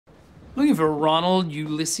Looking for Ronald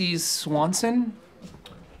Ulysses Swanson?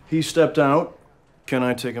 He stepped out. Can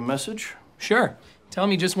I take a message? Sure. Tell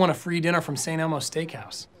him you just won a free dinner from St. Elmo's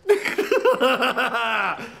Steakhouse.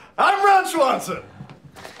 I'm Ron Swanson.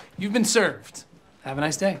 You've been served. Have a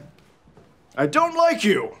nice day. I don't like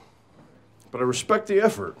you, but I respect the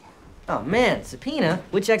effort. Oh man, subpoena?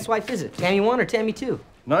 Which ex-wife is it? Tammy 1 or Tammy 2?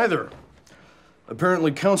 Neither.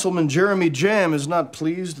 Apparently, Councilman Jeremy Jam is not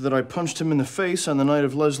pleased that I punched him in the face on the night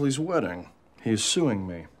of Leslie's wedding. He is suing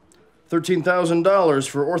me. $13,000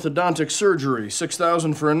 for orthodontic surgery,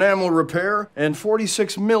 $6,000 for enamel repair, and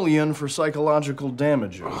 $46 million for psychological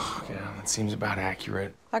damages. Oh, yeah, that seems about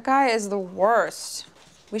accurate. That guy is the worst.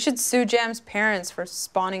 We should sue Jam's parents for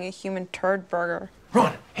spawning a human turd burger.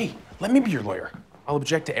 Ron, hey, let me be your lawyer. I'll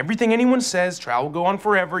object to everything anyone says. Trial will go on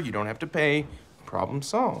forever. You don't have to pay. Problem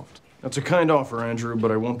solved. That's a kind offer, Andrew,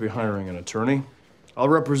 but I won't be hiring an attorney. I'll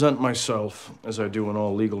represent myself, as I do in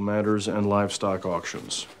all legal matters and livestock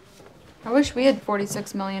auctions. I wish we had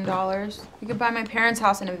 $46 million. We could buy my parents'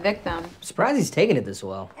 house and evict them. I'm surprised he's taking it this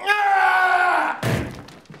well.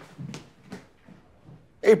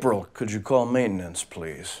 April, could you call maintenance,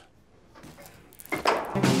 please?